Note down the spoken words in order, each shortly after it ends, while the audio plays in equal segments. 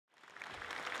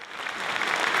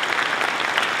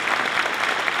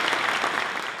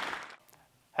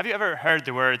Have you ever heard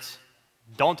the words,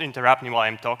 "Don't interrupt me while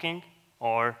I'm talking"?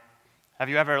 Or have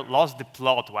you ever lost the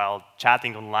plot while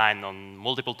chatting online on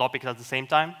multiple topics at the same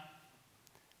time?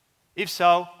 If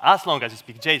so, as long as you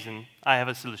speak JSON, I have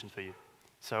a solution for you.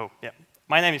 So, yeah,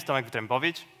 my name is Tomek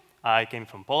Wytrębowicz. I came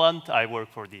from Poland. I work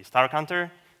for the Star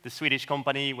Counter, the Swedish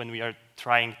company when we are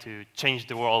trying to change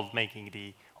the world, making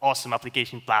the awesome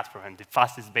application platform and the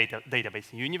fastest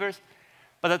database in the universe.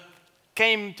 But I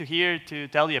came to here to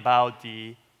tell you about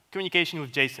the communication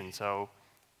with JSON. So,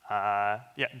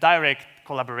 yeah, direct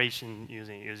collaboration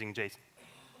using JSON.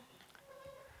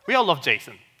 We all love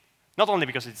JSON, not only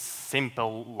because it's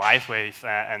simple, lightweight,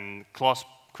 and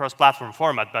cross-platform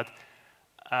format, but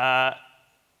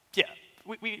yeah,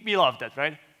 we love that,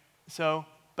 right? So,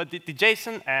 but the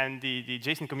JSON and the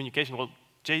JSON communication, well,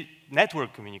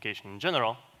 network communication in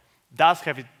general, does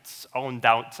have its own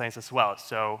downsides as well.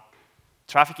 So,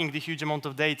 trafficking the huge amount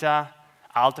of data,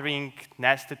 altering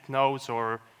nested nodes,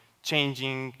 or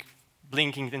changing,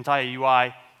 blinking the entire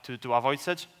UI to avoid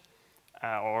such,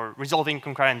 or resolving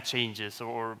concurrent changes,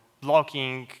 or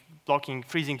blocking,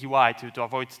 freezing UI to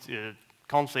avoid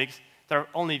conflicts. There are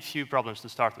only a few problems to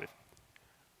start with.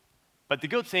 But the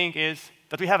good thing is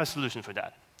that we have a solution for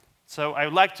that. So I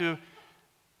would like to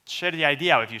share the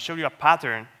idea with you, show you a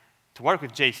pattern to work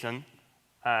with JSON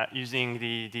using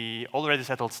the already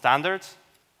settled standards,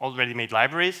 already made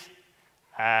libraries,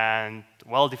 and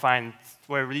well-defined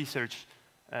research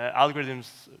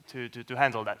algorithms to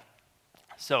handle that.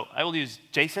 So I will use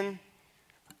JSON,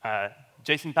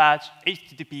 JSON patch,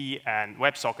 HTTP, and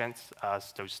WebSockets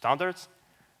as those standards,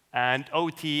 and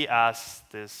OT as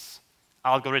this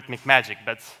algorithmic magic.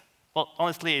 But well,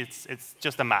 honestly, it's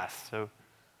just a math. So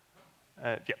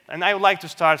yeah, and I would like to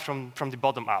start from the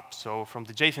bottom up, so from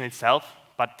the JSON itself.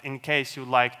 But in case you'd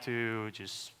like to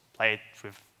just play it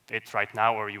with it right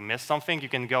now, or you missed something, you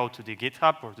can go to the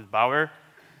GitHub or to the Bower,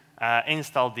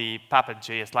 install the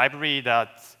Puppet.js library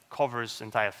that covers the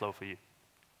entire flow for you.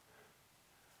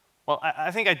 Well,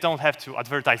 I think I don't have to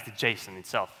advertise the JSON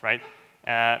itself, right?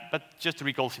 But just to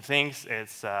recall a few things,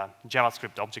 it's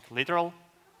JavaScript object literal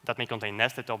that may contain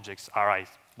nested objects, arrays,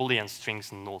 booleans,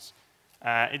 strings, and nulls.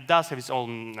 It does have its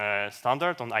own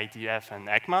standard on IETF and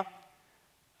ECMA,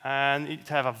 and it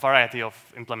has a variety of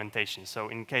implementations. So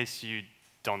in case you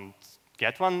don't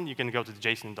get one, you can go to the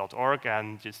json.org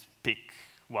and just pick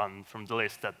one from the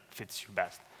list that fits you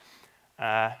best.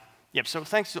 Yep, so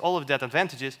thanks to all of that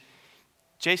advantages,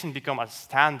 JSON become a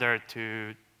standard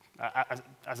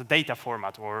as a data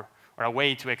format or a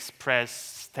way to express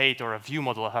state or a view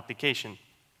model of application.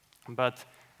 But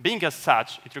being as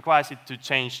such, it requires it to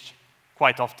change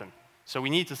quite often. So we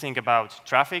need to think about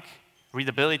traffic,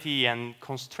 readability, and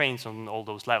constraints on all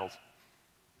those levels.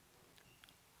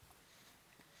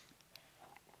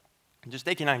 Just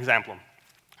taking an example.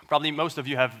 Probably most of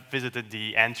you have visited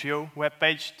the Entrio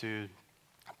webpage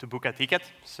to book a ticket.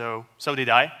 So did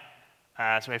I.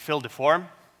 So I filled the form,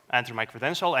 enter my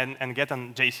credential, and get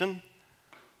an JSON.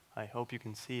 I hope you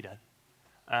can see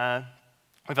that.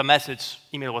 With a message,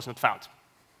 email was not found.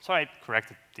 So I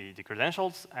corrected the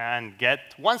credentials and get,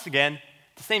 once again,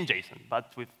 the same JSON,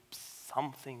 but with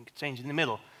something changed in the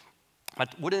middle.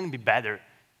 But wouldn't it be better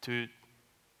to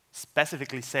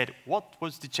specifically say what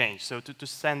was the change? So to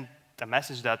send a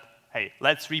message that, hey,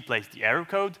 let's replace the error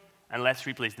code, and let's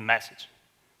replace the message.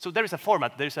 So there is a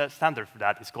format, there is a standard for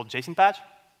that. It's called JSON patch.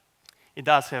 It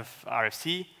does have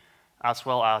RFC, as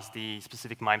well as the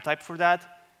specific MIME type for that.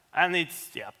 And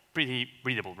it's pretty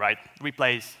readable, right?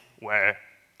 Replace where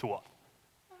to what.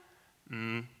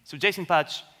 So JSON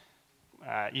patch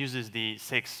uses the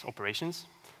 6 operations,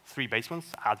 3 base ones,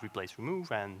 add, replace,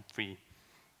 remove, and 3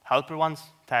 helper ones,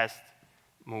 test,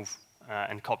 move,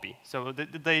 and copy. So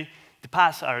the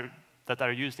paths that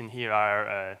are used in here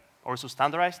are also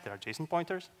standardized. There are JSON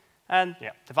pointers. And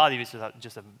yeah, the value is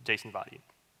just a JSON value.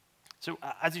 So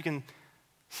as you can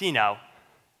see now,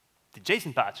 the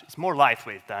JSON patch is more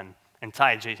lightweight than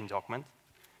entire JSON document.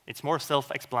 It's more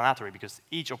self-explanatory because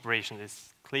each operation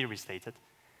is clearly stated.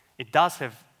 It does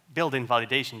have built-in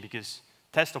validation because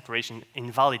test operation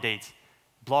invalidates,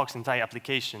 blocks entire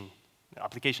application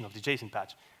of the JSON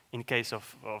patch in case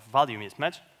of value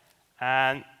mismatch.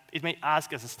 And it may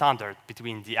ask as a standard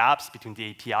between the apps, between the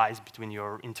APIs, between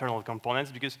your internal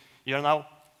components, because you're now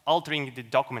altering the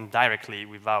document directly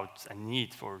without a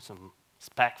need for some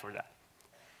spec for that.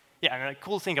 Yeah, and a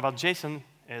cool thing about JSON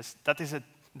is that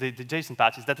the JSON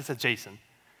patch is that it's a JSON.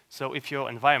 So if your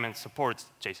environment supports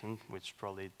JSON, which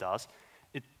probably it does,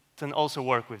 it can also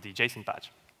work with the JSON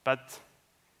patch. But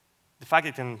the fact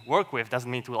it can work with doesn't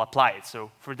mean it will apply it.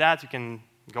 So for that, you can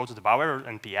go to the Bower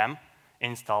and PM,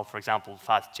 install, for example,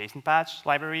 fast JSON patch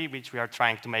library, which we are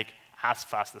trying to make as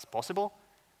fast as possible.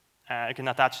 You can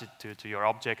attach it to your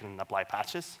object and apply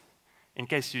patches. In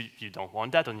case you don't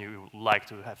want that and you like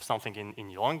to have something in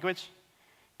your language,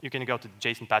 you can go to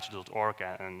jasonpatch.org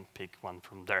and pick one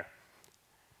from there.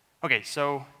 OK,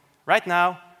 so right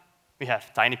now, we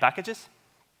have tiny packages.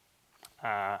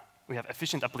 We have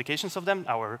efficient applications of them.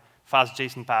 Our fast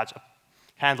JSON patch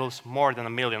handles more than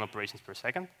 1 million operations per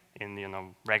second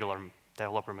in regular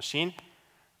developer machine.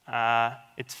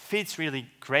 It fits really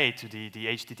great to the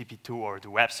HTTP2 or the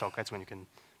web sockets when you can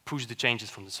push the changes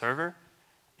from the server.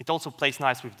 It also plays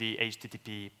nice with the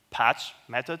HTTP patch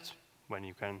method when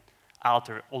you can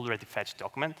alter already fetched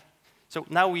document. So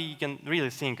now we can really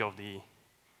think of the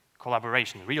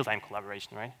collaboration, real-time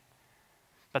collaboration, right?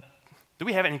 But do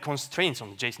we have any constraints on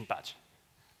the JSON patch?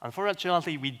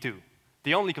 Unfortunately, we do.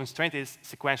 The only constraint is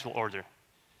sequential order.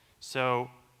 So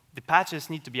the patches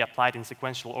need to be applied in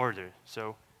sequential order.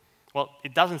 So, well,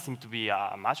 it doesn't seem to be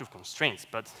much of constraints,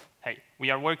 but hey,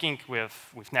 we are working with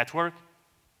network,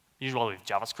 usually with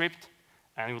JavaScript,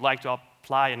 and we would like to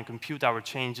apply and compute our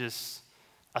changes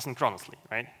asynchronously,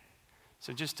 right?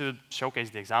 So just to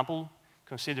showcase the example,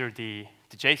 consider the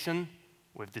JSON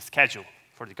with the schedule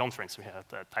for the conference. We have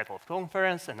the title of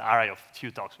conference, an array of few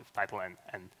talks with title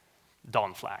and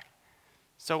done flag.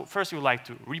 So first, we would like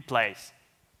to replace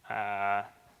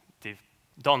the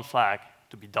done flag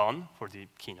to be done for the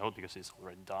keynote because it's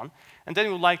already done. And then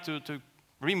we would like to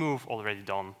remove already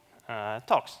done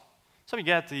talks. So we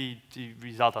get the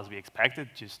result as we expected,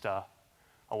 just a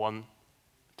one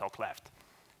talk left.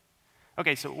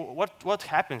 OK, so what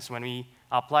happens when we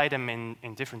apply them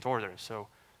in different orders? So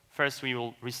first, we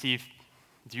will receive,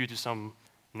 due to some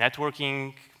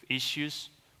networking issues,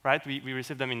 right? We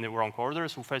receive them in the wrong order.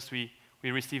 So first, we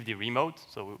receive the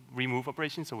remove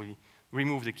operation. So we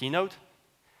remove the keynote.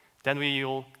 Then we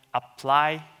will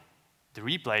apply the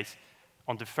replace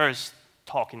on the first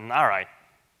talk in an array,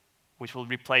 which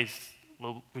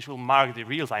will mark the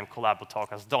real-time collab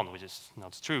talk as done, which is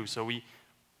not true. So we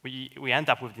end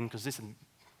up with inconsistent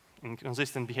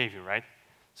behavior, right?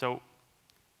 So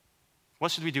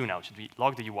what should we do now? Should we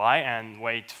log the UI and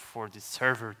wait for the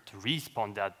server to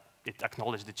respond that it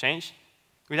acknowledged the change?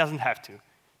 It doesn't have to.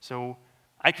 So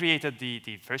I created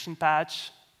the version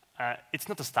patch. It's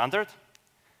not a standard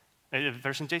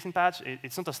version JSON patch.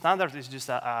 It's not a standard. It's just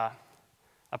a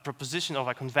proposition of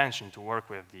a convention to work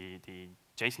with the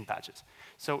JSON patches.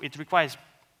 So it requires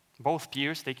both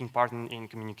peers taking part in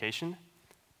communication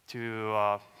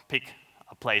to pick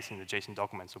a place in the JSON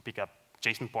document. So pick a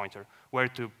JSON pointer where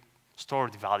to store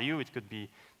the value. It could be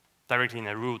directly in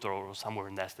a root or somewhere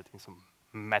nested in some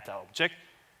meta object,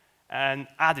 and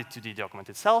add it to the document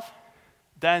itself.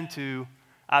 Then to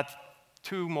add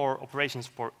 2 more operations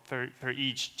per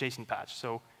each JSON patch.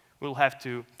 So we'll have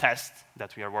to test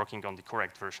that we are working on the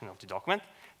correct version of the document.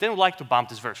 Then we'd like to bump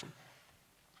this version.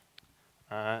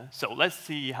 So let's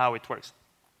see how it works.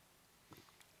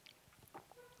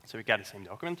 So we got the same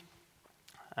document.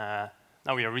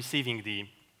 Now we are receiving the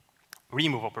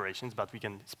remove operations, but we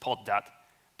can spot that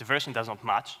the version does not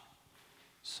match.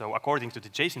 So according to the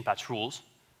JSON patch rules,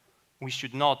 we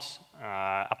should not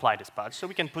apply this patch. So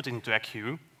we can put it into a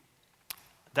queue.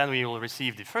 Then we will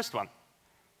receive the first one.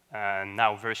 And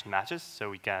now version matches, so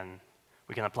we can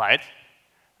apply it.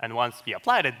 And once we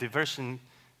applied it, the version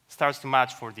starts to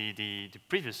match for the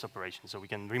previous operation. So we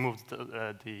can remove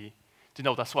the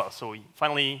node as well. So we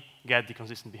finally get the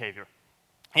consistent behavior.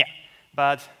 Yeah,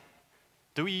 but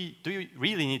do we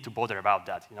really need to bother about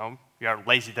that? We are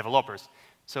lazy developers.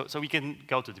 So we can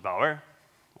go to Devour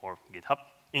or GitHub,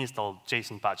 install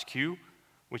JSON patch queue,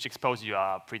 which exposes you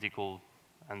a pretty cool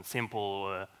and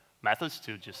simple methods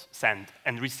to just send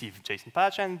and receive JSON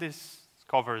patch, and this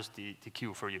covers the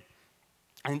queue for you.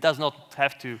 And it does not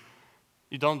have to.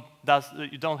 You don't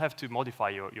have to modify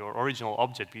your original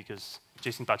object because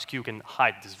JSON patch queue can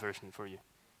hide this version for you.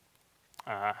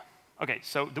 OK,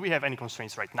 so do we have any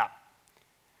constraints right now?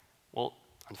 Well,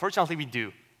 unfortunately, we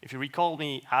do. If you recall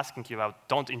me asking you about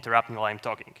don't interrupt me while I'm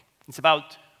talking, it's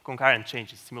about concurrent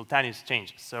changes, simultaneous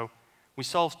changes. So we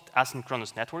solved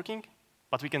asynchronous networking,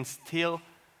 but we can still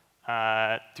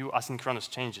do asynchronous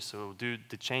changes, so do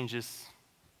the changes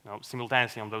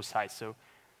simultaneously on both sides. So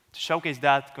to showcase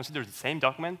that, consider the same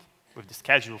document with the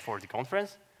schedule for the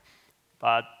conference,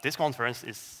 but this conference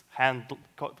is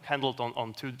handled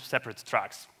on 2 separate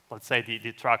tracks. Let's say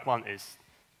the track 1 is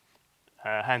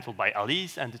handled by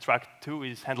Alice, and the track 2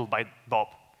 is handled by Bob.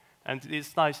 And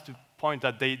it's nice to point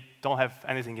that they don't have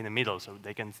anything in the middle, so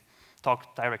they can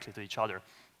talk directly to each other.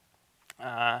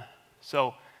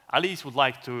 So Alice would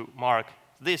like to mark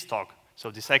this talk So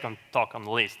the second talk on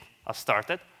the list has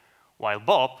started, while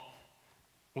Bob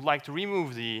would like to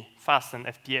remove the fast and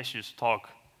FPSU's talk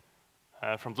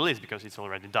from the list because it's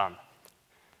already done.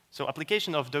 So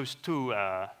application of those two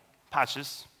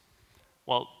patches,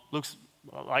 well, looks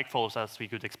like follows as we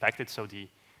could expect it. So the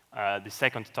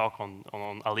second talk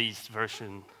on Ali's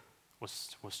version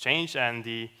was changed, and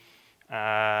the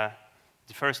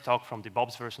first talk from the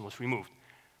Bob's version was removed.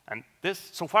 And this,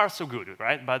 so far, so good,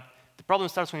 right? But the problem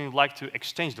starts when you like to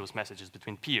exchange those messages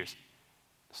between peers.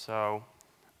 So,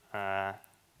 yeah.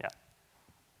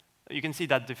 You can see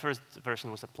that the first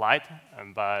version was applied,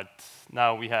 but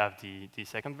now we have the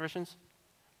second versions.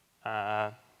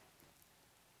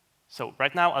 So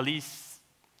right now, Alice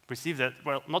received that,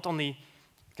 well, not only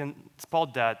can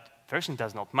spot that version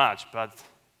does not match, but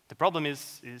the problem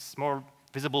is more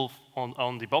visible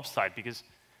on the Bob side, because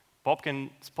Bob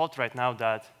can spot right now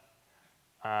that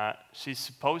she's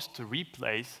supposed to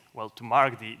replace, well, to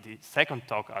mark the second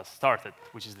talk as started,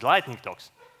 which is the lightning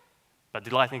talks. But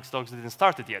the lightning talks didn't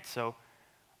start it yet, so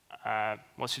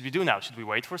what should we do now? Should we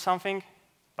wait for something?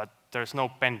 But there's no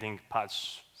pending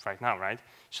patch right now, right?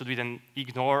 Should we then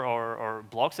ignore or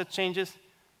block such changes?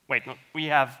 Wait, no, we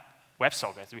have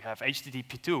WebSockets, we have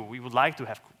HTTP2, we would like to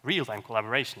have real-time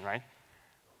collaboration, right?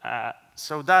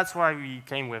 So that's why we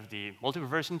came with the multiple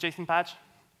version JSON patch,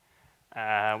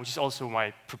 which is also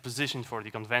my proposition for the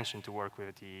convention to work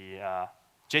with the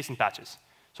JSON patches.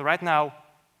 So right now,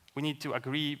 we need to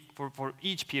agree, for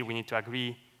each peer, we need to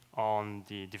agree on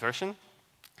the version.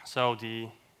 So the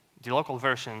local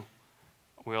version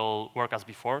will work as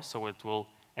before, so it will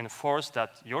enforce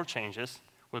that your changes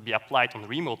will be applied on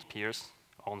remote peers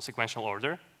on sequential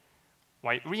order,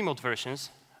 while remote versions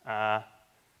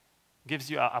gives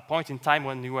you a point in time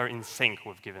when you are in sync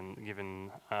with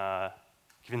given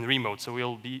remote. So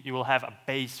you will have a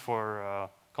base for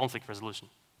conflict resolution.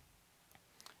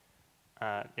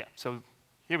 Yeah. So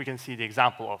here we can see the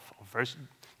example of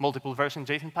multiple version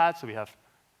JSON patch. So we have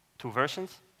two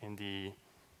versions in the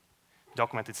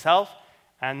document itself,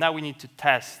 and now we need to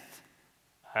test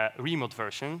remote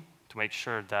version to make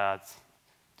sure that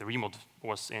the remote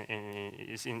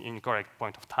is in correct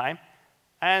point of time,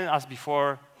 and as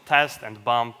before, test and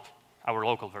bump our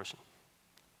local version.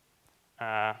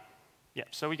 Yeah,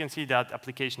 so we can see that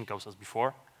application goes as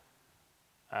before,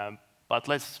 but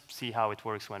let's see how it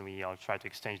works when we try to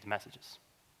exchange the messages.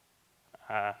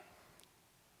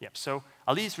 Yeah, so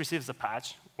Alice receives a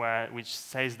patch which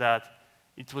says that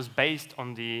it was based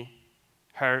on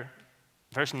her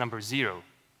version number 0.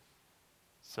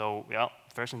 So, well,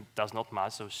 version does not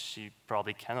match, so she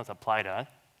probably cannot apply that.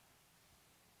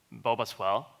 Bob as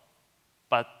well.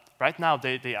 But right now,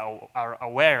 they are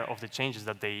aware of the changes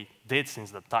that they did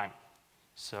since that time.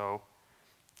 So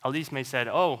Alice may say,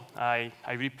 oh, I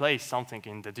replaced something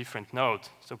in the different node,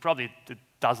 so probably it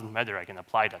doesn't matter, I can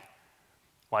apply that.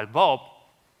 While Bob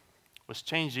was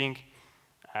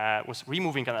was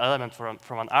removing an element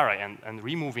from an array, and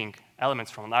removing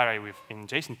elements from an array in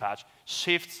JSON patch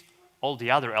shifts all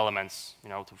the other elements,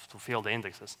 to fill the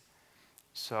indexes.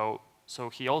 So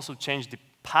he also changed the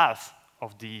path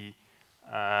of the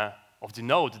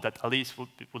node that Alice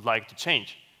would like to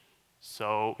change.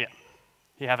 So yeah,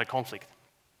 he have a conflict.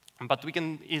 But we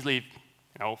can easily,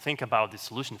 think about the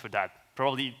solution for that.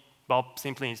 Probably Bob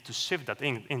simply needs to shift that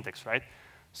index, right?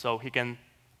 So he can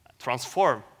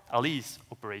transform Ali's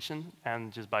operation,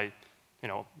 and just by,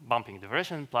 bumping the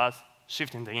version plus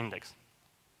shifting the index.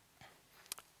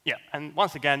 Yeah, and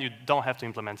once again, you don't have to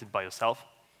implement it by yourself.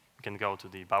 You can go to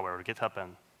the Bower or GitHub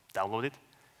and download it.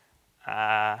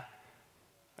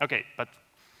 OK, but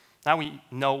now we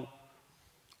know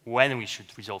when we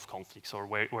should resolve conflicts or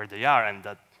where they are, and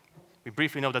that we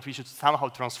briefly know that we should somehow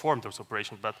transform those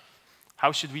operations. But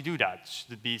how should we do that?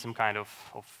 Should it be some kind of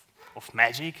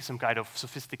magic, some kind of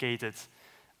sophisticated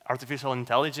artificial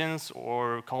intelligence,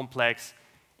 or complex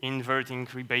inverting,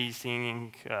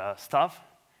 rebasing stuff?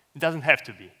 It doesn't have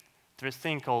to be. There's a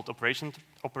thing called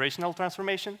operational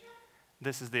transformation.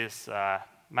 This is this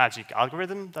magic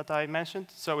algorithm that I mentioned.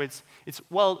 So it's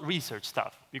well-researched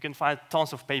stuff. You can find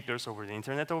tons of papers over the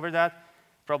internet over that.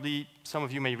 Probably some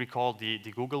of you may recall the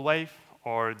Google Wave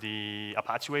or the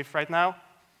Apache Wave right now.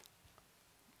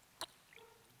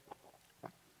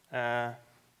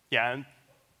 Yeah, and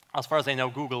as far as I know,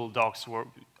 Google Docs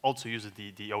also uses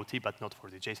the OT, but not for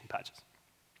the JSON patches.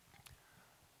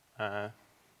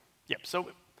 Yeah,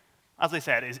 so as I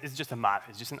said, it's just a math.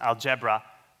 It's just an algebra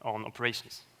on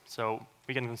operations. So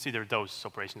we can consider those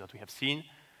operations that we have seen,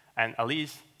 and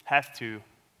Alice has to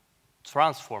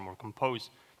transform or compose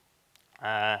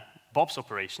Bob's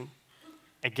operation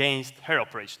against her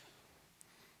operation.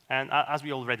 And as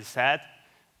we already said,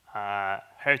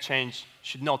 her change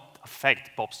should not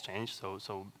affect Bob's change,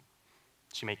 so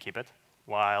she may keep it,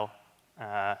 while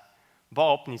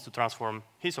Bob needs to transform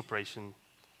his operation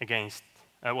against,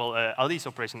 Ali's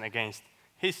operation against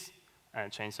his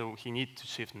change, so he needs to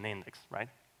shift an index, right?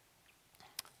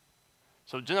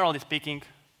 So generally speaking,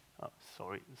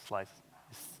 sorry, the slide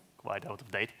is quite out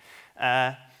of date.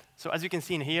 So as you can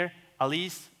see in here,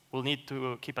 Alice will need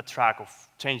to keep a track of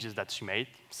changes that she made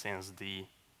since the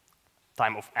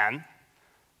time of n.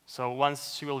 So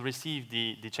once she will receive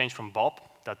the change from Bob,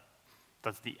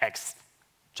 that's the x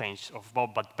change of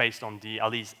Bob, but based on the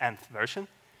Ali's nth version,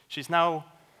 she now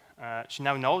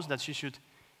knows that she should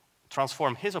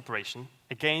transform his operation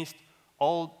against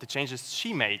all the changes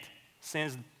she made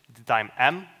since the time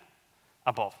m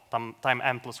above, time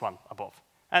m plus 1 above.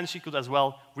 And she could as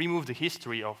well remove the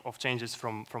history of changes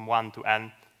from 1 to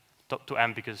n to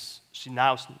m, because she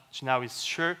now is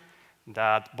sure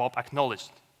that Bob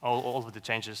acknowledged all of the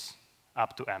changes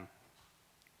up to m.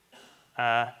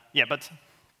 Yeah, but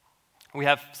we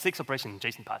have 6 operations in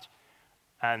JSON patch,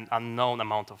 an unknown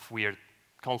amount of weird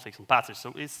conflicts and patches,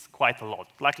 so it's quite a lot.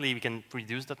 Luckily, we can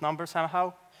reduce that number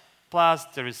somehow. Plus,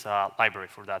 there is a library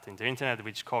for that in the internet,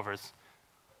 which covers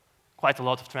quite a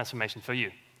lot of transformation for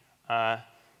you.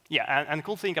 Yeah, and the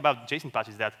cool thing about JSON patch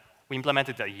is that we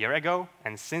implemented it a year ago,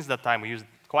 and since that time, we used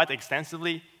it quite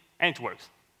extensively, and it works.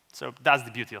 So that's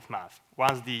the beauty of math.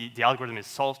 Once the algorithm is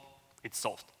solved, it's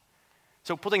solved.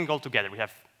 So putting it all together, we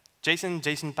have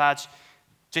JSON patch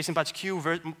Q,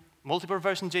 multiple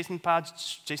version JSON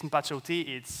patch OT.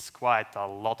 It's quite a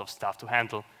lot of stuff to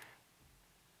handle.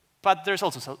 But there's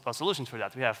also a solution for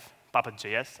that. We have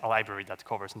Puppet.js, a library that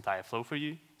covers entire flow for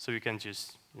you. So you can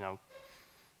just,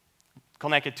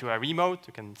 connect it to a remote.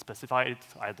 You can specify it.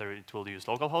 Either it will use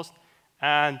localhost,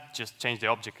 and just change the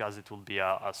object as it will be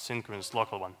a synchronous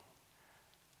local one.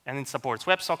 And it supports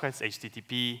WebSockets,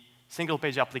 HTTP,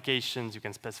 single-page applications. You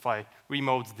can specify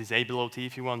remotes, disable OT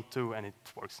if you want to, and it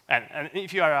works. And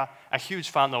if you are a huge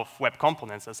fan of web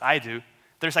components, as I do,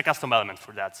 there's a custom element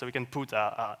for that. So you can put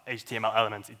a HTML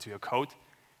element into your code,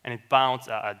 and it bounds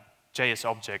a JS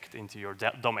object into your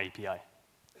DOM API.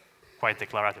 Quite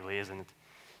declaratively, isn't it?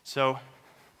 So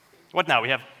what now? We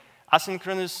have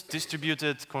asynchronous,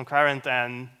 distributed, concurrent,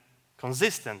 and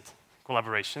consistent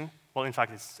collaboration. Well, in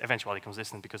fact, it's eventually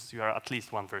consistent because you are at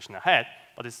least one version ahead,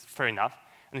 but it's fair enough.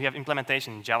 And we have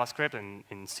implementation in JavaScript and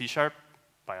in C#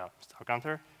 by a star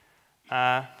counter.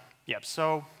 Yeah,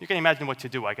 so you can imagine what to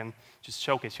do. I can just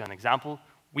showcase you an example.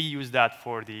 We use that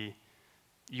for the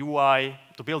UI,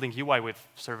 to building UI with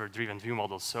server-driven view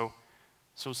models. So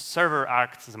server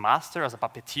acts as a master, as a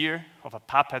puppeteer of a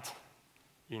puppet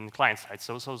in client side.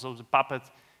 So the puppet,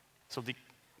 so the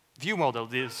view model,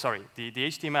 the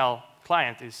HTML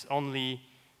client is only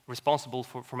responsible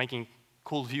for making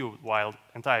cool view, while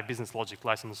entire business logic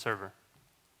lies on the server.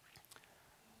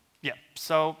 Yeah,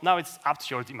 so now it's up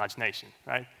to your imagination,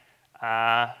 right?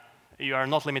 You are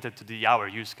not limited to the hour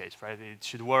use case, right? It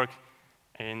should work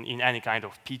in any kind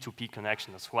of P2P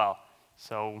connection as well.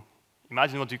 So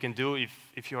imagine what you can do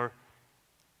if your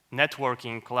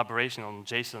networking collaboration on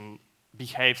JSON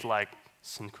behaves like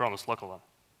synchronous local one.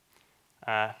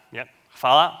 Yeah,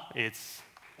 hvala, it's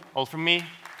all from me.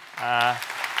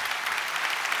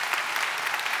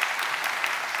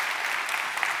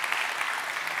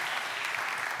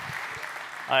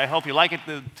 I hope you like it.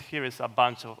 Here is a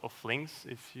bunch of links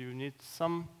if you need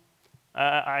some.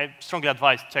 I strongly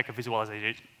advise check a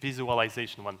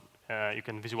visualization one. You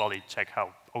can visually check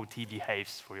how OT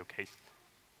behaves for your case.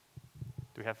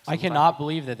 Do we have some I cannot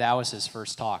believe that was his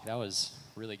first talk. That was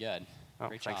really good. Oh,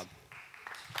 Great thanks. job.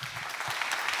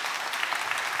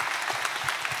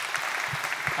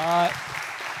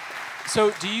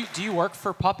 So do you work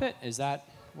for Puppet? Is that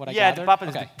what I gathered? Yeah, the Puppet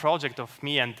is the project of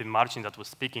me and the Marcin that was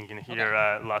speaking in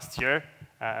here last year,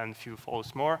 and a few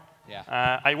follows more.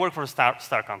 Yeah. I work for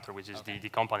Star Counter, which is the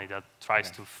company that tries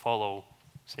to follow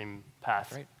same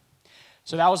path. Great.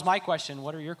 So that was my question.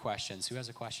 What are your questions? Who has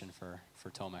a question for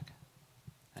Tomek?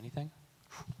 Anything?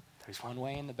 There's one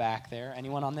way in the back there.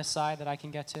 Anyone on this side that I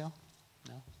can get to?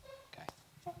 No? Okay.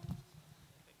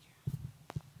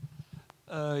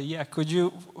 Yeah, could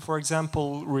you, for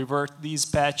example, revert these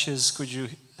patches? Could you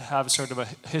have sort of a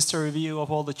history view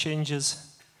of all the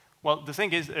changes? Well, the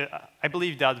thing is, I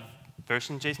believe that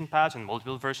version JSON patch and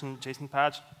multiple version JSON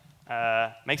patch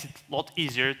makes it a lot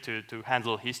easier to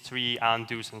handle history,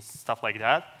 undos, and stuff like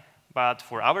that. But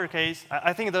for our case,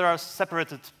 I think there are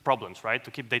separated problems, right?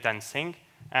 To keep data in sync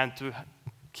and to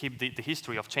keep the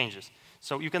history of changes.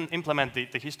 So you can implement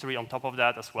the history on top of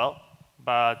that as well.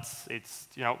 but it's,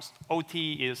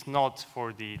 OT is not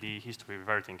for the history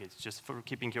reverting. It's just for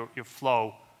keeping your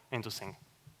flow into sync.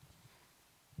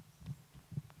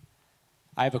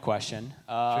 I have a question.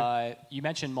 Sure. You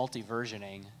mentioned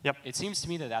multi-versioning. Yep. It seems to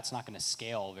me that that's not going to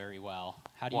scale very well.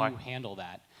 How do Why? you handle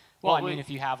that? Well, Well, I mean, if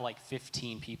you have like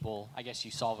 15 people, I guess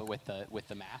you solve it with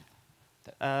the math.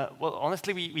 Well,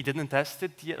 honestly, we didn't test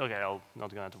it yet. Okay, I'm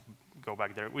not going to go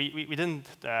back there. We didn't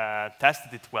test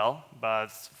it well, but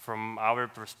from our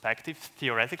perspective,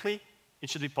 theoretically, it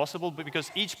should be possible, but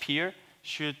because each peer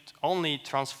should only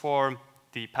transform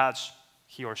the patch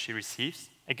he or she receives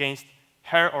against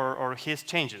her or his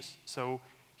changes. So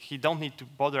he don't need to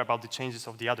bother about the changes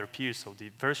of the other peers. So the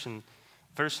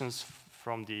versions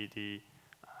from the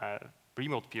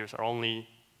remote peers are only,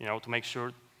 to make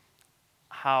sure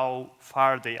how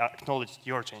far they acknowledge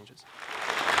your changes.